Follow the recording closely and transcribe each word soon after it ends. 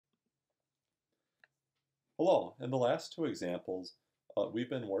Hello. In the last two examples, we've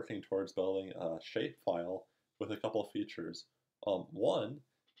been working towards building a shapefile with a couple features. One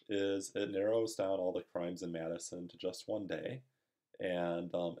is it narrows down all the crimes in Madison to just one day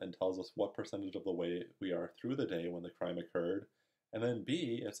and tells us what percentage of the way we are through the day when the crime occurred. And then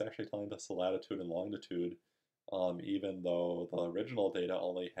B, it's actually telling us the latitude and longitude, even though the original data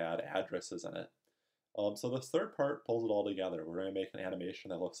only had addresses in it. So this third part pulls it all together. We're going to make an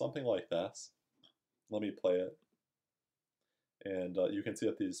animation that looks something like this. Let me play it. And you can see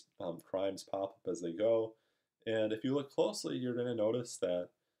that these crimes pop up as they go. And if you look closely, you're going to notice that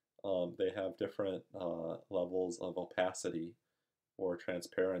they have different levels of opacity or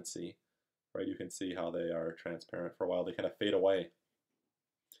transparency. Right? You can see how they are transparent for a while. They kind of fade away.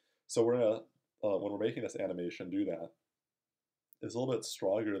 So we're going to, when we're making this animation, do that. It's a little bit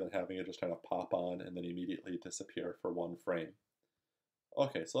stronger than having it just kind of pop on and then immediately disappear for one frame.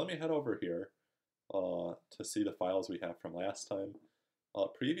 Okay, so let me head over here to see the files we have from last time.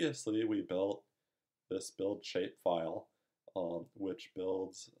 Previously, we built this build shape file, which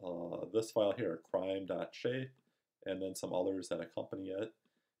builds this file here, crime.shape, and then some others that accompany it.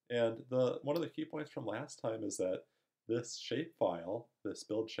 And one of the key points from last time is that this shape file, this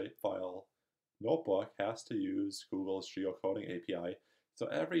build shape file notebook, has to use Google's geocoding API. So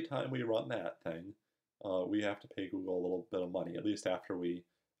every time we run that thing, we have to pay Google a little bit of money, at least after we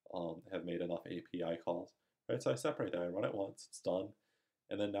have made enough API calls. Right, so I separate that, I run it once, it's done.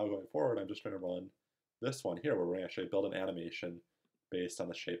 And then now going forward, I'm just going to run this one here, where we're going to actually build an animation based on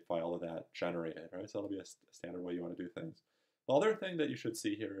the shapefile that generated, right? So that'll be a standard way you want to do things. The other thing that you should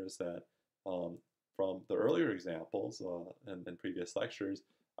see here is that from the earlier examples in previous lectures,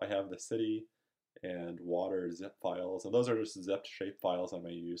 I have the city and water zip files, and those are just zipped shape files I'm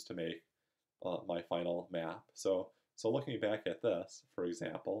going to use to make my final map. So looking back at this, for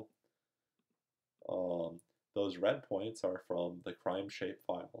example, those red points are from the crime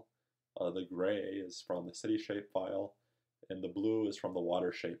shapefile. The gray is from the city shapefile, and the blue is from the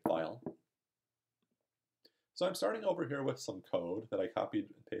water shapefile. So I'm starting over here with some code that I copied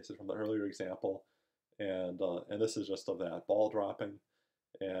and pasted from the earlier example, and this is just of that ball dropping.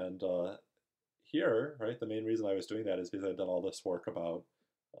 And here, right, the main reason I was doing that is because I've done all this work about,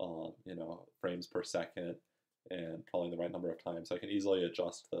 frames per second and calling the right number of times. So I can easily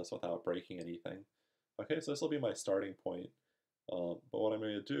adjust this without breaking anything. Okay, so this will be my starting point. But what I'm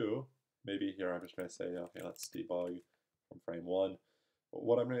going to do, maybe here I'm just going to say, okay, let's debug from frame 1. But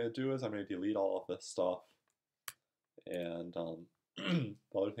what I'm going to do is I'm going to delete all of this stuff. And the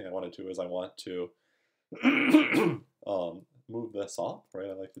other thing I want to do is I want to move this up, right?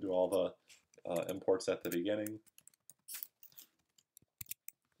 I like to do all the imports at the beginning.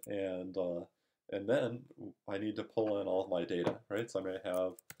 And then I need to pull in all of my data, right? So I'm going to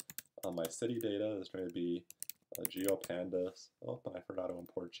have my city data is going to be GeoPandas. Oh, and I forgot to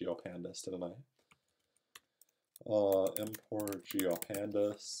import GeoPandas, didn't I? Import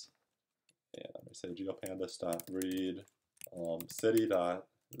GeoPandas. And I'm going to say geopandas.read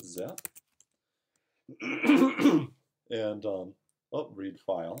city.zip. And, read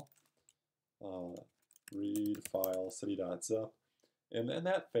file. Read file city.zip. And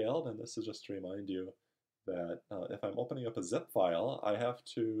that failed, and this is just to remind you that if I'm opening up a zip file, I have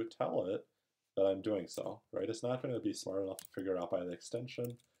to tell it that I'm doing so, right? It's not going to be smart enough to figure it out by the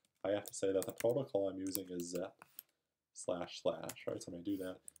extension. I have to say that the protocol I'm using is zip // right? So I'm going to do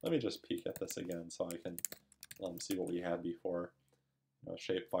that. Let me just peek at this again so I can see what we had before.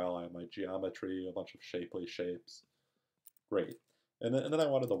 Shape file, I have my geometry, a bunch of shapely shapes. Great. And then I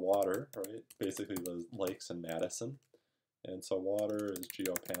wanted the water, right? Basically the lakes in Madison. And so water is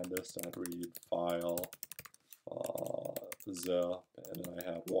geopandas.read file zip, and then I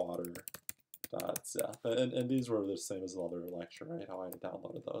have water.zip. And these were the same as the other lecture, right? How I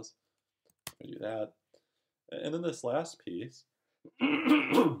downloaded those. I do that. And then this last piece,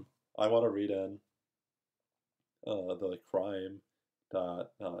 I want to read in the crime.shp.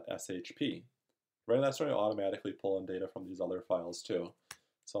 Right, and that's going to automatically pull in data from these other files too.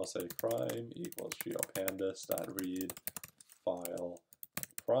 So I'll say crime equals geopandas.read file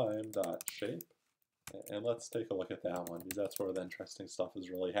crime.shape. And let's take a look at that one, because that's where the interesting stuff is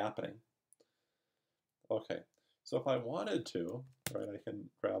really happening. Okay, so if I wanted to, right, I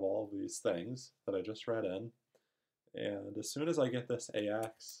can grab all of these things that I just read in, and as soon as I get this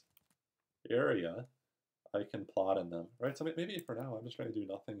AX area, I can plot in them, right? So maybe for now, I'm just going to do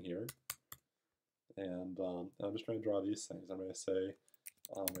nothing here. And I'm just going to draw these things. I'm going to say,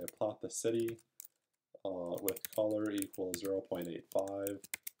 I'm going to plot the city with color equals 0.85,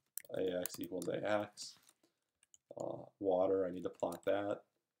 AX equals AX. Water, I need to plot that.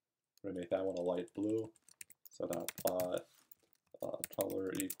 I'm going to make that one a light blue. So dot plot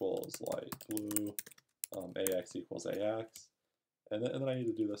color equals light blue, AX equals AX. And then I need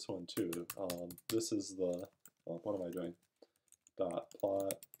to do this one too. This is the, what am I doing? Dot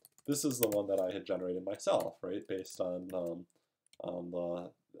plot. This is the one that I had generated myself, right? Based on the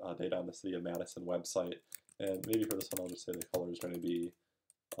data on the City of Madison website. And maybe for this one, I'll just say the color is going to be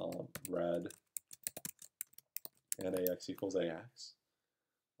red, and AX equals AX.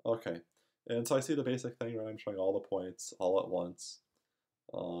 Okay, and so I see the basic thing, right? I'm showing all the points all at once,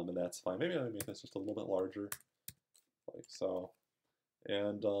 and that's fine. Maybe I'll make this just a little bit larger, like so.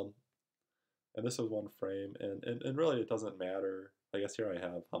 And this was one frame, and really it doesn't matter. I guess here I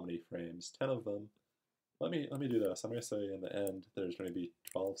have how many frames? 10 of them. Let me do this. I'm going to say in the end there's going to be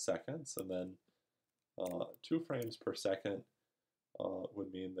 12 seconds, and then 2 frames per second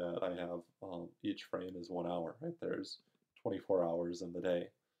would mean that I have each frame is 1 hour, right? There's 24 hours in the day.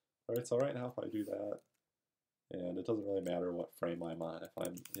 All right, so right now if I do that, and it doesn't really matter what frame I'm on, if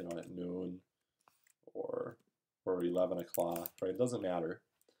I'm at noon or 11 o'clock, right? It doesn't matter.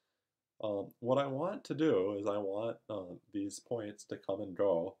 What I want to do is I want these points to come and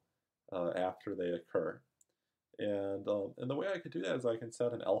go after they occur. And the way I could do that is I can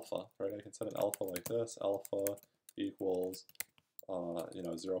set an alpha, right? I can set an alpha like this. Alpha equals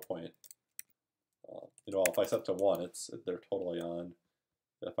 0 point. If I set to 1, they're totally on.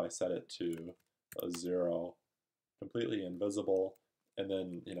 If I set it to a 0, completely invisible, and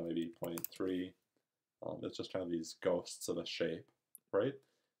then maybe 0.3, it's just kind of these ghosts of a shape, right?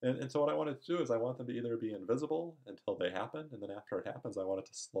 And so what I want it to do is I want them to either be invisible until they happen, and then after it happens, I want it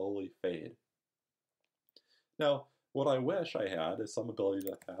to slowly fade. Now, what I wish I had is some ability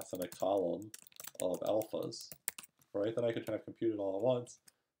to pass in a column of alphas, right? Then I could kind of compute it all at once,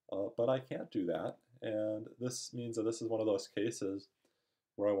 but I can't do that. And this means that this is one of those cases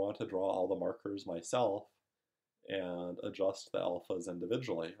where I want to draw all the markers myself and adjust the alphas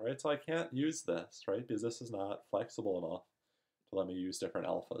individually, right? So I can't use this, right? Because this is not flexible enough to let me use different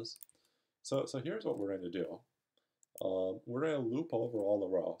alphas. So here's what we're going to do. We're going to loop over all the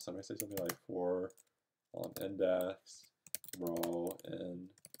rows. I'm going to say something like for index row in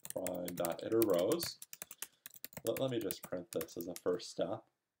prime.iter rows. Let me just print this as a first step.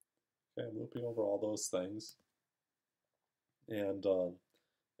 Okay, I'm looping over all those things. And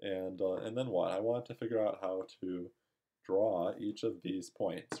then what? I want to figure out how to draw each of these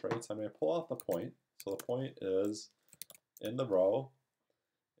points, right? So I'm going to pull out the point. So the point is in the row,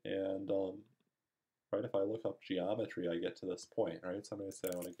 and right, if I look up geometry, I get to this point, right? So I'm going to say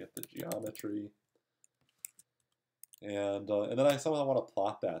I want to get the geometry, and then I somehow want to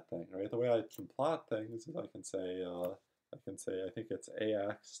plot that thing, right? The way I can plot things is I can say I think it's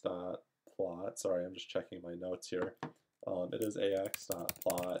ax dot plot. Sorry, I'm just checking my notes here. It is ax dot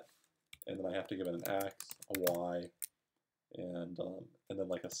plot, and then I have to give it an x, a y, and then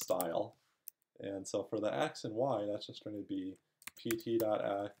like a style. And so for the x and y, that's just going to be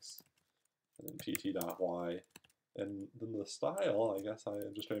pt.x and then pt.y. And then the style, I guess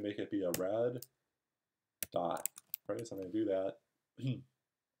I'm just going to make it be a red dot, right? So I'm going to do that.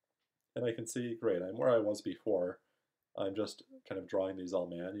 And I can see, great, I'm where I was before. I'm just kind of drawing these all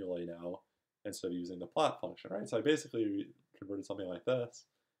manually now instead of using the plot function, right? So I basically converted something like this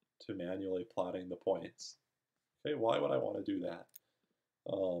to manually plotting the points. Okay, why would I want to do that?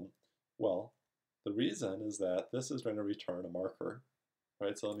 Well, the reason is that this is going to return a marker,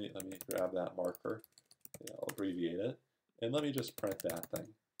 right? So let me grab that marker. I'll abbreviate it, and let me just print that thing.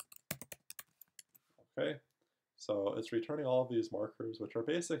 Okay, so it's returning all of these markers, which are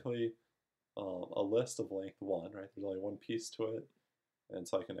basically a list of length 1, right? There's only one piece to it, and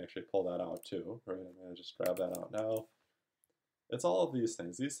so I can actually pull that out too, right? I'm going to just grab that out now. It's all of these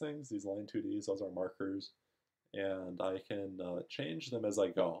things, these line 2Ds, those are markers, and I can change them as I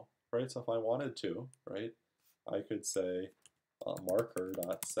go, right? So if I wanted to, right, I could say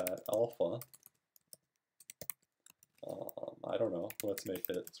marker.set alpha. I don't know, let's make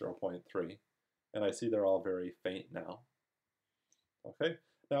it 0.3. And I see they're all very faint now. Okay,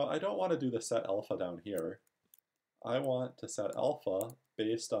 now I don't want to do the set alpha down here. I want to set alpha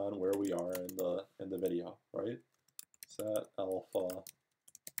based on where we are in the video, right? Set alpha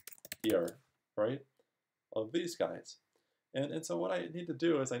here, right? Of these guys. And so what I need to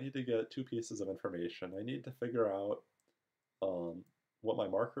do is I need to get 2 pieces of information. I need to figure out what my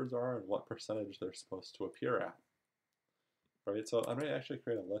markers are and what percentage they're supposed to appear at. Right, so I'm going to actually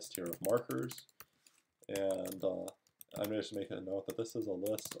create a list here of markers, and I'm going to just make a note that this is a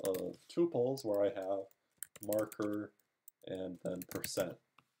list of tuples where I have marker and then percent.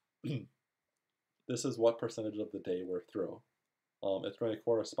 This is what percentage of the day we're through. It's going to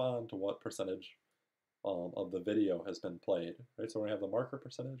correspond to what percentage of the video has been played, right? So we're gonna have the marker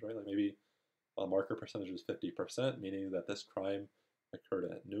percentage, right? Like maybe a marker percentage is 50%, meaning that this crime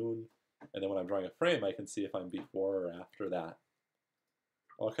occurred at noon. And then when I'm drawing a frame, I can see if I'm before or after that.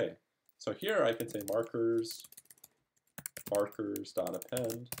 Okay, so here I can say markers dot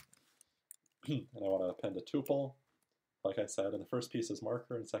append, and I want to append a tuple. Like I said, and the first piece is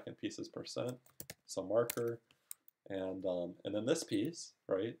marker, and second piece is percent. So marker, and then this piece,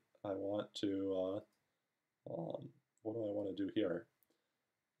 right? I want to what do I want to do here?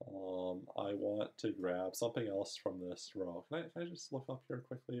 I want to grab something else from this row. Can I just look up here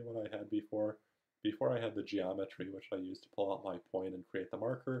quickly what I had before? Before I had the geometry, which I used to pull out my point and create the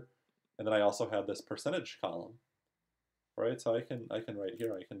marker, and then I also had this percentage column, right? So I can right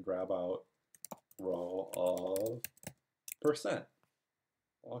here, I can grab out row of percent.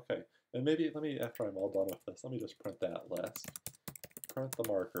 Okay, and maybe let me, after I'm all done with this, let me just print that list. Print the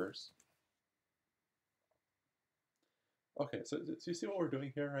markers. Okay, so you see what we're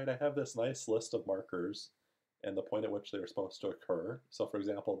doing here, right? I have this nice list of markers and the point at which they're supposed to occur. So for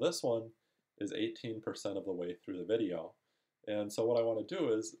example, this one is 18% of the way through the video. And so what I want to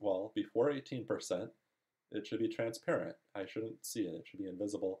do is, well, before 18%, it should be transparent. I shouldn't see it. It should be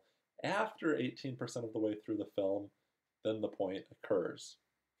invisible. After 18% of the way through the film, then the point occurs.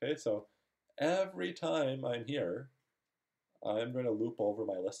 Okay, so every time I'm here, I'm going to loop over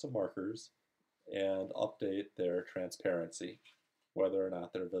my list of markers and update their transparency, whether or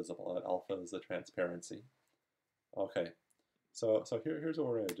not they're visible. That alpha is the transparency. Okay, so here's what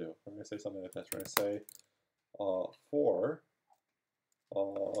we're going to do. We're going to say something like this. We're going to say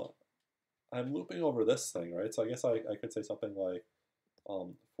I'm looping over this thing, right? So I guess I could say something like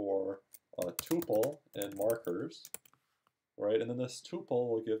for a tuple and markers, right? And then this tuple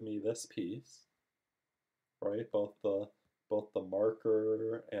will give me this piece, right? Both the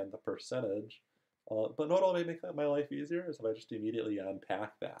marker and the percentage. But note what will make my life easier is if I just immediately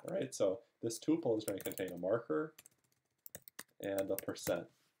unpack that, right? So this tuple is going to contain a marker and a percent.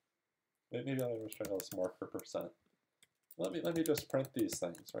 Maybe I'm just trying to this marker percent. Let me just print these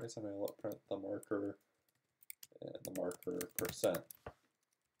things, right? So I'm going to print the marker and the marker percent.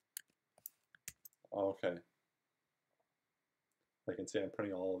 Okay. I can see I'm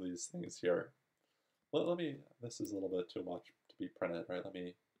printing all of these things here. Let me, this is a little bit too much to be printed, right? Let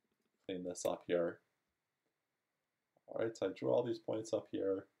me clean this up here. All right, so I drew all these points up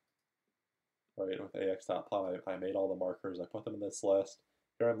here, right, with ax.plot. I made all the markers. I put them in this list.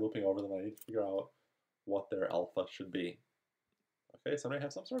 Here I'm looping over them. I need to figure out what their alpha should be. Okay, so I'm going to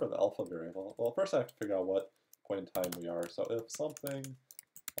have some sort of alpha variable. Well, first I have to figure out what point in time we are. So if something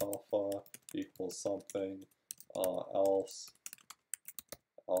alpha equals something else,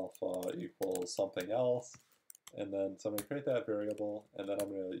 alpha equals something else, and then so I'm going to create that variable, and then I'm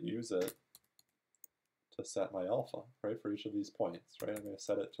going to use it to set my alpha, right, for each of these points, right? I'm going to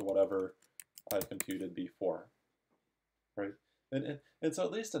set it to whatever I computed before, right? And so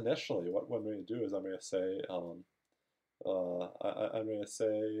at least initially, what I'm going to do is I'm going to say, I'm going to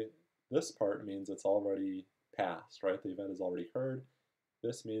say this part means it's already past, right? The event has already occurred.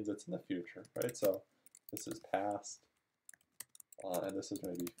 This means it's in the future, right? So this is past, and this is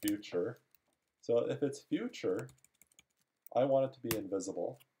going to be future. So if it's future, I want it to be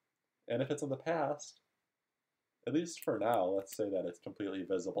invisible. And if it's in the past, at least for now, let's say that it's completely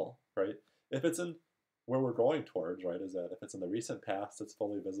visible, right? If it's in where we're going towards, right, is that if it's in the recent past, it's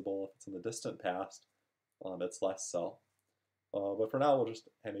fully visible. If it's in the distant past, it's less so. But for now, we'll just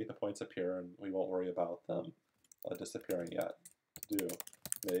make the points appear, and we won't worry about them disappearing yet. Do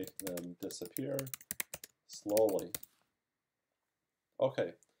make them disappear slowly.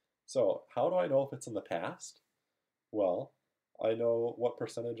 Okay, so how do I know if it's in the past? Well, I know what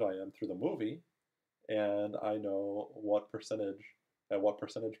percentage I am through the movie, and I know what percentage, at what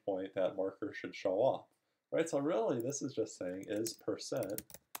percentage point that marker should show up. Right, so really this is just saying, is percent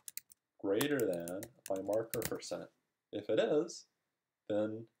greater than my marker percent? If it is,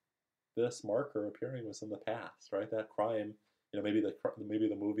 then this marker appearing was in the past, right? That crime, maybe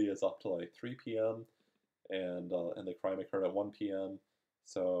the movie is up to like 3 p.m. and the crime occurred at 1 p.m.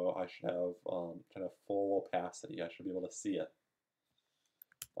 So I should have kind of full opacity. I should be able to see it.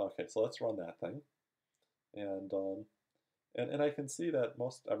 Okay, so let's run that thing, and I can see that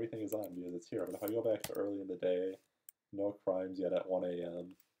most everything is on because it's here. But if I go back to early in the day, no crimes yet at 1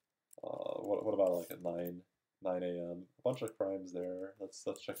 a.m. What about like at 9 a.m.? A bunch of crimes there. Let's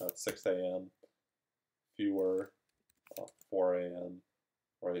check out 6 a.m. Fewer, 4 a.m.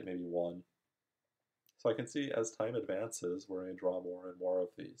 Right, maybe 1. So I can see as time advances, we're going to draw more and more of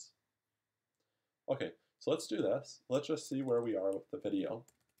these. Okay, so let's do this. Let's just see where we are with the video.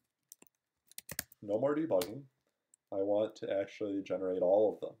 no more debugging. I want to actually generate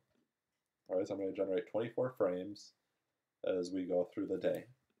all of them. All right, so I'm going to generate 24 frames as we go through the day.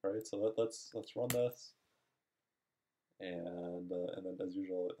 All right, so let's run this, and then as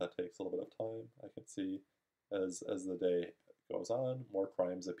usual, that takes a little bit of time. I can see as the day goes on, more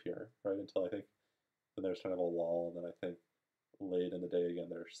crimes appear, right? Until I think then there's kind of a lull, and then I think late in the day again,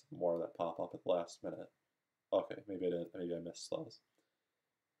 there's more that pop up at the last minute. Okay, maybe I missed those.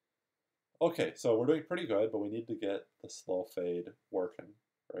 Okay, so we're doing pretty good, but we need to get the slow fade working,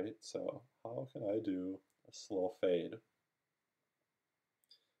 right? So how can I do a slow fade?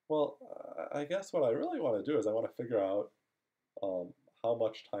 Well, I guess what I really want to do is I want to figure out how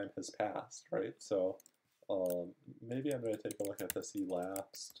much time has passed, right? So maybe I'm going to take a look at this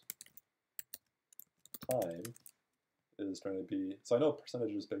elapsed time is going to be, so I know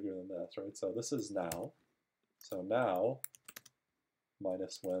percentage is bigger than this, right? So this is now. So now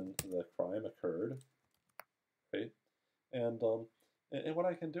minus when the crime occurred, right? And what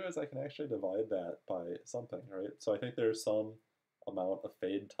I can do is I can actually divide that by something, right? So I think there's some amount of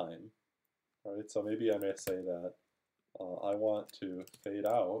fade time, right? So maybe I may say that I want to fade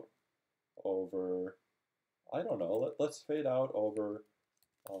out over, I don't know, let's fade out over,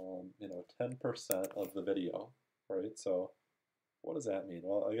 10% of the video, right? So what does that mean?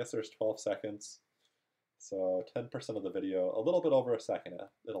 Well, I guess there's 12 seconds. So 10% of the video, a little bit over a second,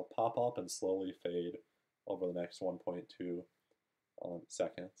 it'll pop up and slowly fade over the next 1.2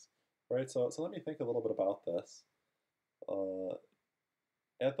 seconds, right? So let me think a little bit about this.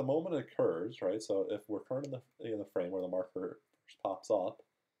 At the moment it occurs, right? So if we're current in the frame where the marker first pops up,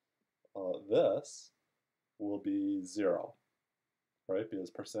 this will be 0, right?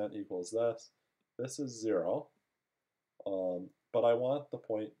 Because percent equals this. This is 0, but I want the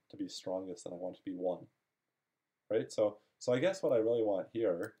point to be strongest and I want it to be 1. Right, so I guess what I really want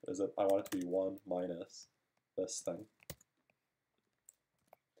here is that I want it to be 1 minus this thing.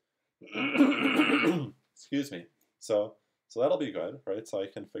 Excuse me. So that'll be good, right? So I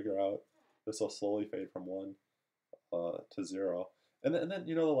can figure out this will slowly fade from 1 to 0. And then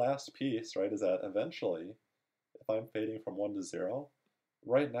the last piece, right, is that eventually, if I'm fading from 1 to 0,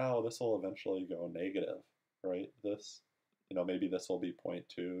 right now this will eventually go negative, right? This, maybe this will be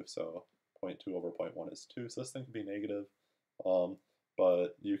 0.2, so 0.2 over 0.1 is 2, so this thing can be negative,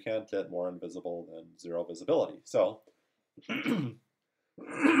 but you can't get more invisible than 0 visibility. So,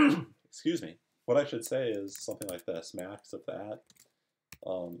 excuse me, what I should say is something like this, max of that,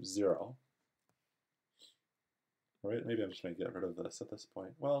 0. Right, maybe I'm just going to get rid of this at this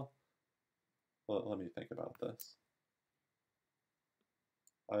point. Well, let me think about this.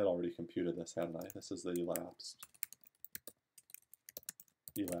 I had already computed this, hadn't I? This is the elapsed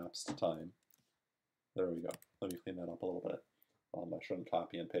time. There we go. Let me clean that up a little bit. I shouldn't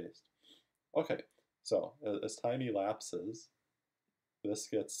copy and paste. Okay, so as time elapses, this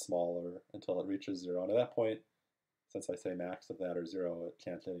gets smaller until it reaches 0. And at that point, since I say max of that or 0, it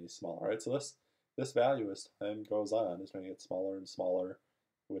can't get any smaller. Right? So this value as time goes on is going to get smaller and smaller,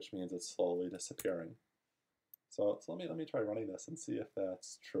 which means it's slowly disappearing. So let me try running this and see if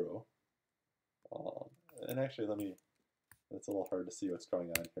that's true. And actually, it's a little hard to see what's going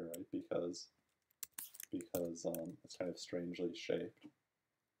on here, right? Because it's kind of strangely shaped.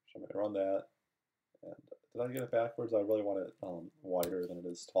 So I'm going to run that. And did I get it backwards? I really want it wider than it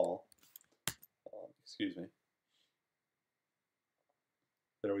is tall. Excuse me.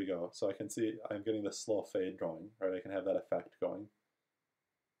 There we go. So I can see I'm getting this slow fade going, right? I can have that effect going.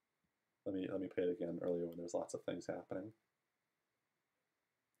 Let me play it again earlier when there's lots of things happening.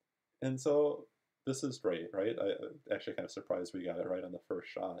 And so this is great, right? I actually kind of surprised we got it right on the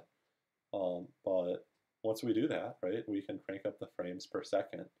first shot. But once we do that, right, we can crank up the frames per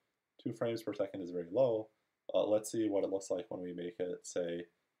second. 2 frames per second is very low. Let's see what it looks like when we make it, say,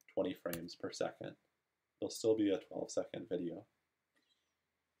 20 frames per second. It'll still be a 12-second video.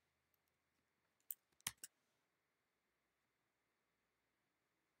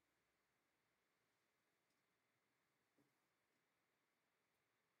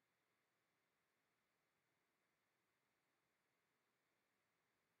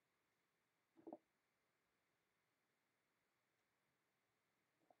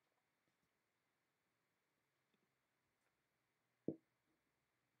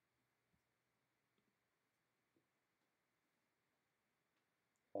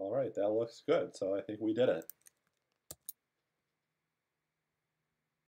 All right, that looks good. So I think we did it.